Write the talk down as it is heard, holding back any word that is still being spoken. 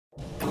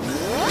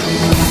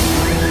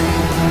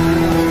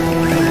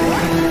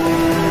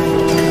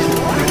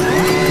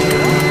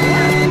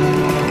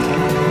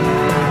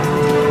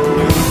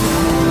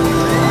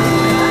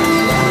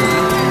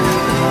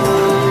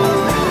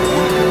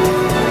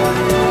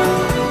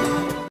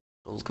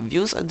welcome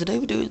viewers, and today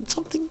we're doing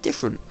something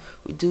different.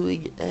 We're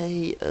doing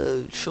a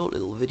short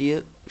little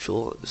video, it's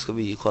going to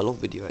be quite a long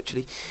video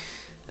actually,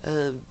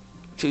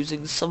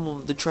 choosing some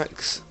of the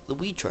tracks, the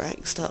Wii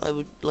tracks that I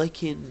would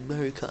like in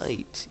Mario Kart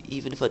 8.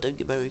 Even if I don't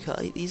get Mario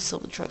Kart 8, these are some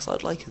of the tracks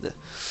I'd like in there.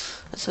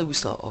 And so we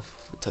start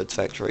off with Toad's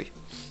Factory.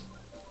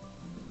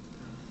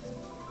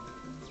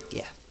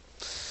 Yeah.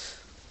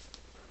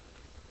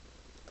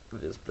 I'll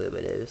just blow my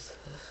nose.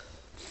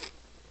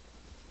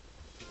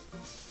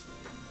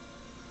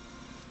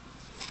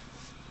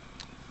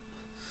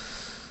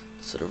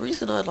 So the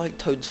reason I like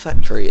Toad's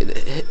Factory in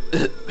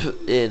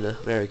in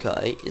Mario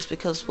Kart 8 is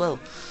because, well,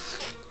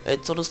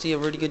 it's honestly a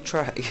really good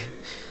track.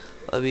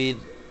 I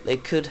mean, they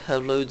could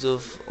have loads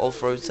of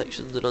off-road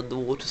sections and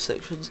underwater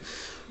sections.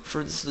 For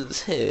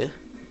instance, here,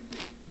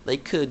 they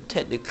could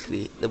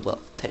technically,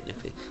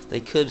 they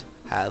could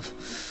have,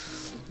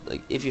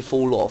 like, if you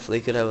fall off,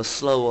 they could have a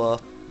slower,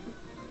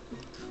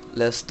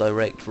 less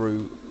direct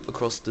route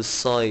across the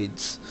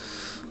sides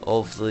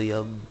of the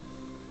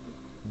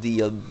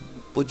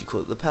what do you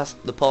call it?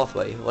 The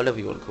pathway, whatever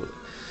you want to call it.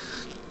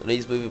 And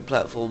these moving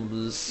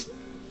platforms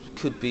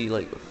could be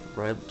like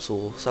ramps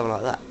or something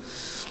like that.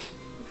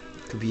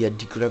 Could be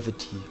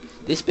anti-gravity.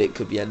 This bit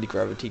could be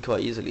anti-gravity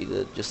quite easily.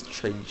 They just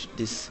change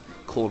this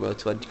corner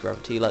to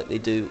anti-gravity like they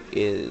do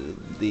in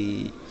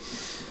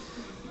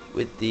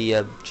with the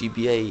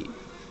GBA,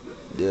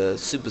 the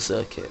Super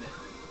Circuit.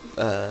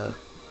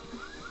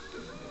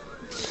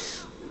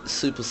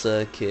 Super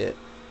Circuit.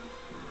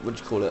 What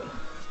do you call it?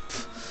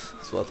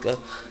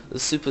 The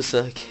Super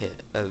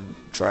Circuit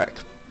track,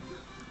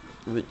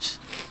 which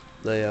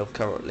they have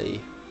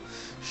currently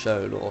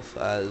shown off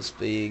as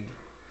being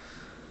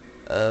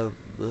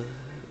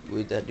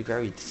with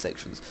anti-gravity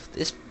sections.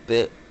 This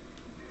bit,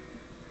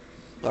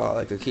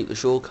 they could keep the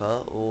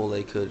shortcut, or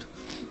they could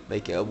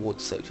make it a water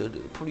section.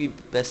 It would probably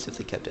be best if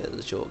they kept it as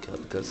a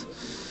shortcut, because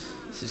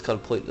this is kind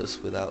of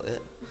pointless without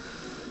it.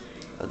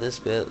 And this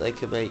bit they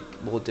could make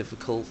more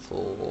difficult,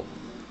 or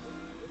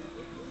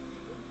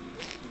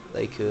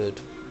they could,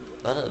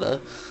 I don't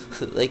know,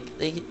 they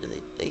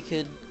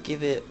could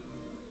give it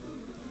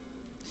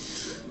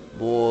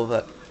more of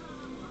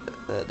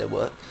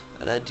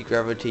an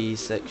anti-gravity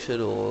section,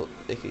 or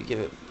they could give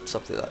it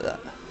something like that.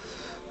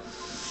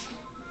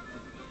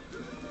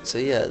 So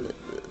yeah,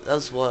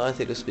 that's why I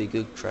think this would be a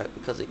good track,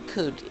 because it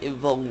could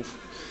involve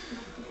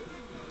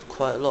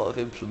quite a lot of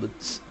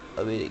implements.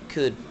 I mean, it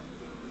could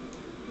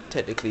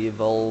technically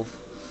involve,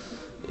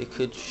 it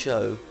could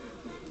show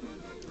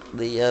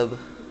the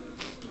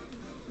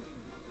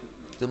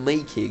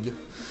making,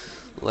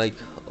 like,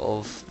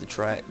 of the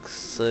tracks.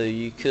 So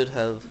you could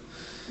have,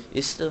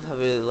 instead of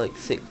having like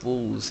thick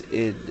walls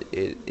in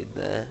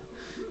there,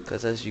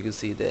 because as you can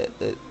see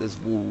there's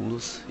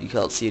walls, you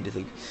can't see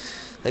anything.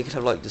 They could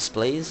have like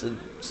displays and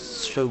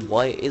show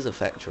why it is a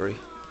factory,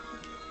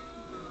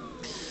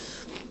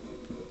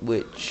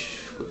 which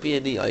would be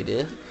a neat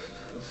idea.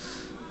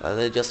 And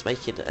they're just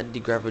making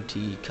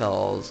anti-gravity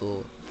cars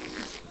or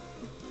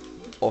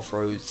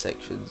off-road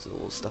sections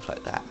or stuff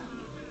like that.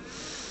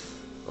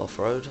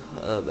 Off-road,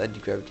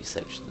 anti-gravity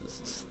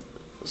sections,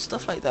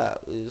 stuff like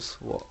that is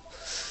what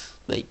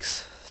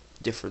makes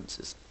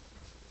differences.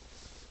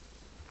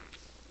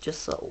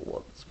 Just subtle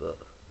ones, but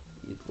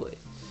either way,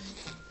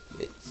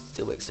 it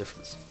still makes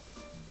difference.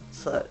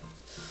 So,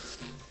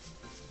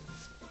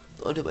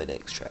 on to my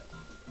next track.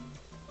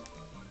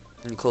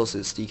 And of course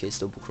it's DK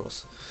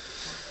Stumblecross.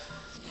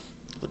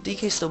 But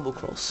DK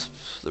Stumblecross,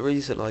 the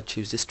reason I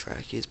choose this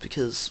track is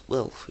because,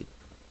 well,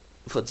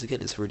 once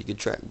again it's a really good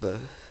track, but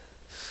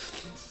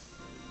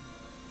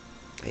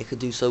it could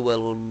do so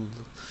well on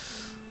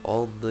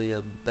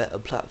the better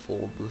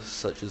platforms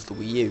such as the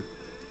Wii U.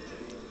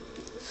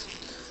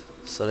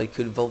 So they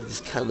could involve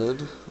this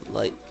cannon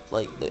like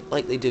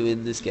they do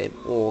in this game,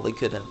 or they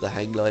could have the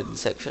hang gliding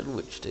section,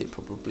 which they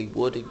probably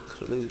would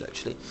include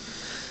actually.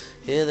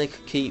 Here they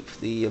could keep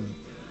the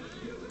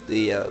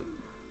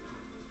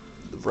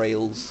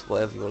rails,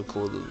 whatever you want to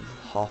call them,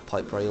 half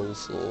pipe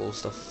rails or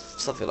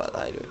something like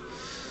that. Anyway,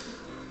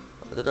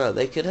 I don't know.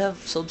 They could have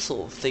some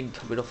sort of thing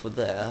coming off of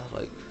there,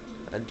 like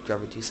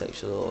anti-gravity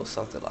section or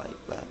something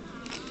like that.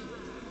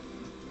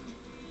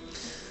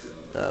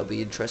 That would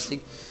be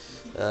interesting.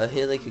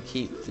 Here they could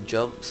keep the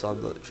jumps.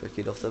 I'm not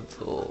tricking off them,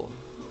 or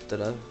don't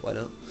know, why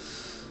not?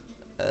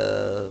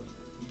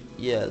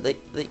 Yeah, they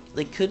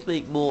could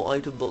make more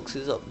item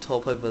boxes up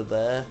top over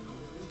there,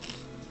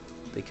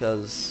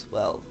 because,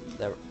 well,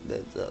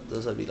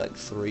 there's only like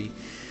 3,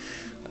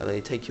 and they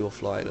take you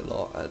offline a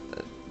lot,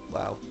 and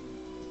wow.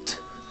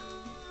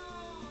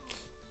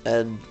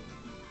 And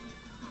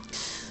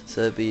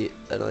so it'd be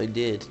an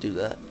idea to do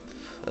that.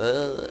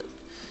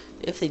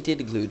 If they did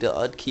include it,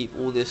 I'd keep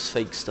all this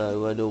fake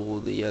snow and all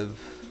the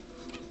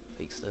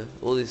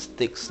all this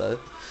thick snow,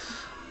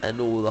 and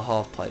all the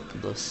half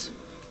pipeness,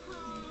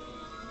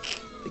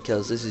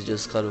 because this is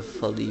just kind of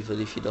fun even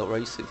if you're not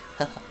racing.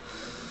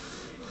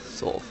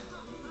 Sort of.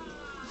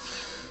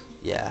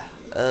 Yeah.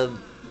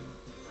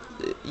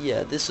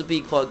 Yeah, this would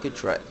be quite a good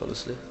track,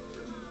 honestly.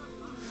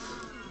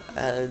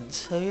 And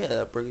so yeah,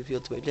 that brings me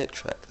on to my next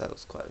track. That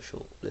was quite a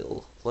short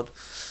little one.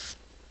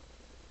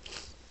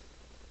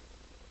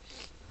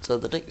 So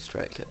the next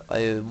track,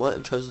 I might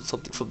have chosen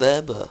something from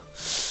there, but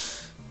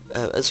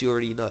as you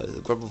already know,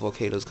 the Grumble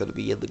Volcano is going to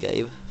be in the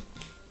game.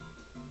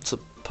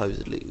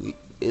 Supposedly,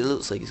 it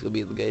looks like it's going to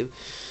be in the game.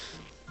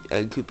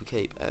 And Cooper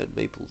Cape and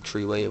Maple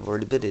Treeway have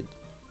already been in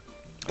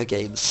a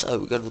game, so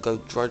we're going to go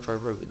Dry Dry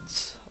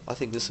Ruins. I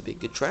think this would be a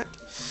good track,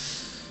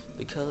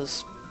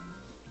 because,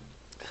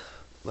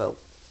 well,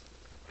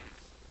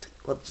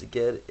 once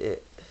again,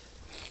 it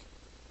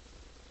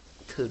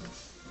could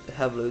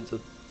have loads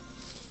of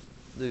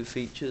new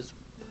features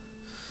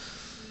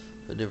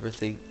and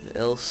everything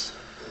else.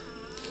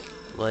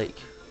 Like,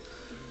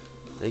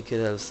 they could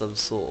have some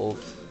sort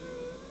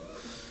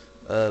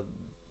of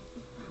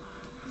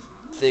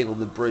thing on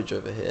the bridge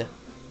over here.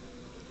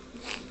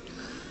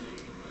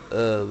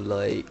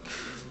 Like,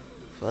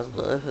 I don't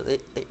know,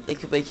 they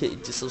could make it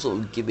into some sort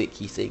of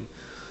gimmicky thing,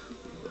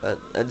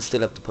 and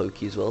still have the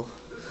pokey as well.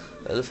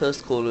 The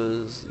first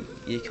corners,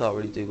 you can't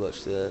really do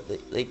much there.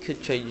 They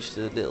could change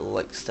the little,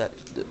 like,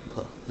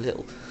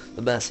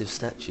 the massive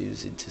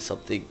statues into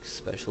something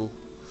special.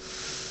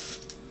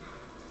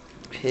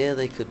 Here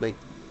they could make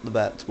the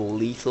bats more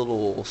lethal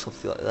or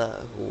something like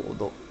that, or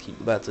not keep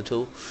the bats at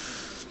all.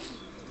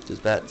 Because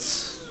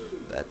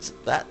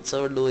bats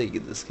are annoying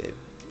in this game,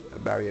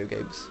 in Mario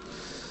games.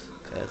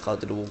 Okay, I can't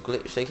do the wall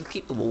glitch. They could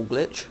keep the wall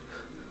glitch,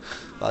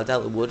 but I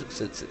doubt they would,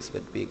 since it's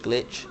meant to be a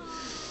glitch.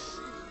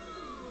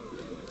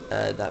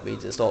 And that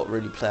means it's not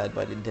really planned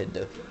by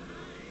Nintendo.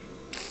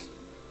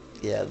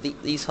 Yeah,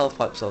 these half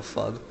pipes are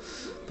fun,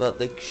 but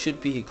there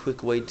should be a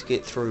quick way to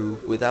get through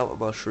without a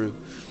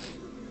mushroom,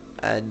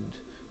 and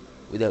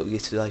without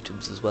getting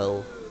items as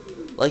well.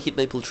 Like in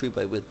Maple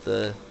Treeway with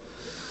the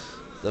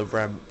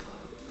ramp,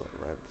 not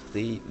ramp,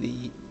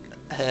 the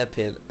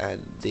hairpin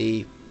and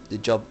the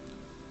jump.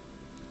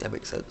 That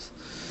makes sense.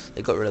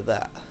 They got rid of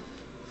that,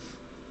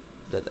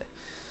 don't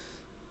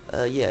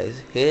they? Yeah,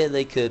 here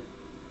they could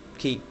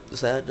keep the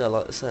sand. I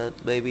like the sand.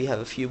 Maybe have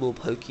a few more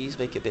pokies,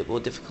 make it a bit more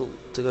difficult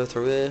to go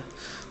through here.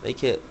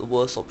 Make it the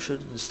worst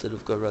option instead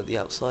of going around the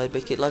outside.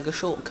 Make it like a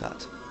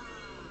shortcut.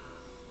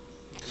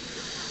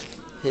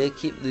 Here,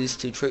 keep these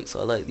two tricks.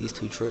 I like these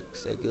two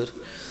tricks. They're good.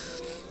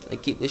 And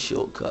keep this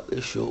shortcut.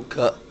 This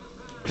shortcut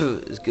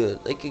is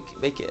good. They could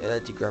make it an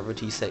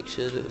anti-gravity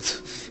section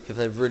if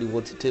they really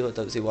wanted to. I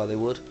don't see why they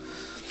would.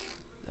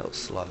 That was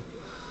slow.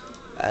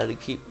 And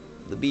keep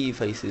the bee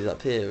faces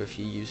up here if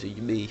you're using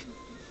your Mii.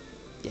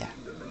 Yeah.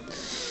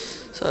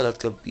 So that's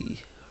gonna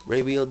be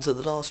maybe on to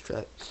the last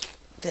track.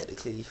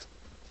 Technically,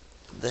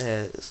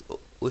 there's,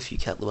 if you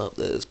count them up,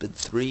 there's been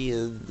 3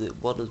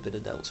 and 1 has been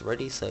announced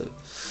already, so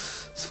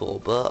it's 4.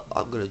 But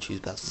I'm gonna choose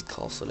Bowser's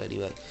Castle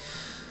anyway,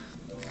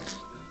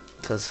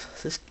 because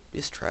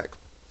this track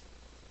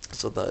is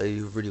something that I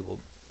really want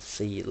to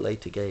see in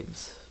later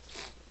games,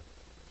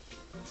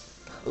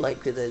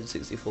 like with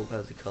N64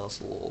 Bowser's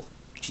Castle or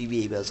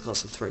GBA Bowser's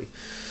Castle 3.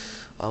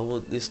 I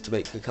want this to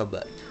make a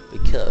comeback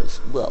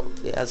because, well,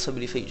 it has so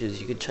many features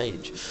you could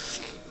change.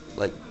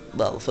 Like,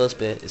 well, the first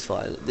bit is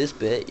fine. This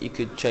bit, you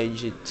could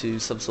change it to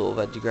some sort of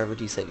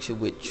anti-gravity section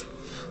which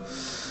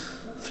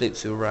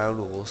flips you around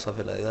or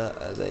something like that,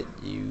 and then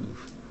you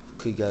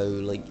could go,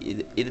 like,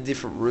 in a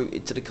different route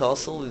into the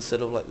castle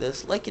instead of like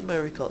this. Like in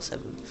Mario Kart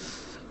 7.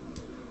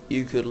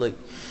 You could, like,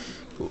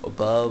 go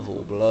above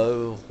or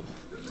below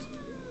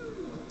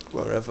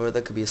or wherever.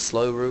 There could be a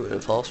slow route and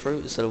a fast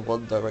route instead of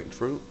one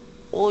direct route.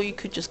 Or you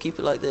could just keep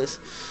it like this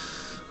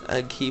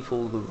and keep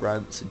all the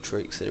ramps and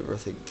tricks and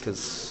everything,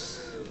 because,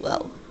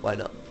 well, why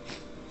not?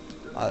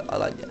 I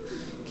like it.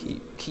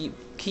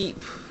 Keep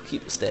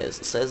the stairs.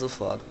 The stairs are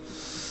fun.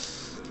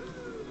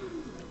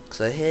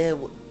 So here,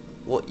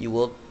 what you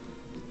want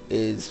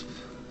is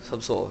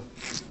some sort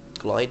of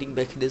gliding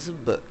mechanism,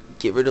 but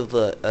get rid of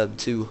the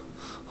 2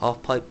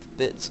 half pipe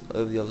bits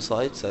over the other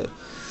side. So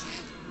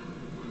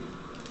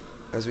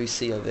as we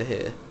see over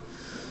here,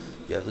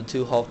 you have the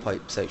 2 half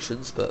pipe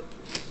sections, but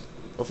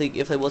I think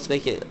if they want to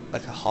make it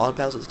like a hard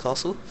Bowser's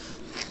Castle,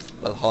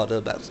 well,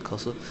 harder Bowser's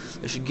Castle,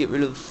 they should get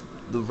rid of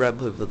the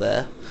ramp over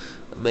there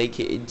and make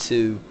it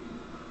into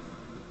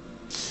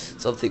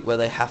something where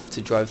they have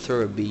to drive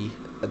through and be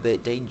a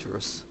bit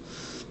dangerous,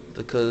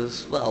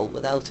 because, well,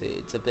 without it,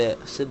 it's a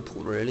bit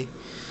simple, really.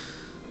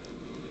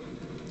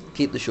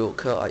 Keep the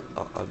shortcut.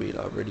 I mean,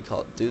 I really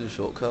can't do the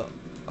shortcut.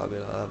 I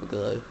mean, I'll have a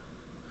go,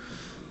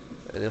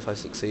 and if I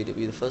succeed, it'll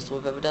be the first time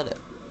I've ever done it.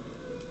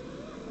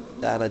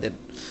 And I didn't.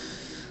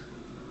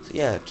 So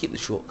yeah, keep the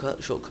shortcut.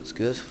 The shortcut's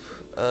good.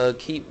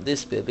 Keep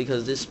this bit,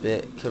 because this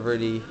bit can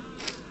really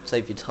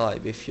save you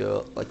time. If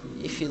you're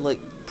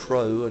like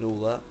pro and all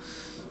that,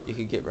 you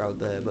can get around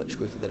there much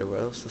quicker than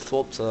everywhere else. The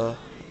thwomps are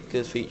a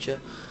good feature,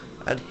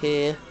 and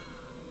here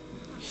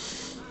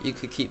you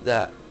could keep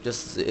that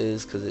just as it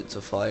is, because it's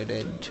a fine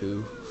end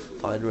to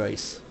fine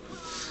race.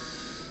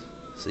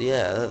 So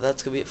yeah,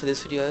 that's gonna be it for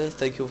this video.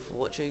 Thank you all for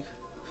watching,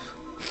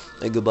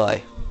 and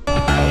goodbye.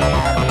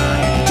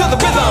 To the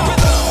rhythm.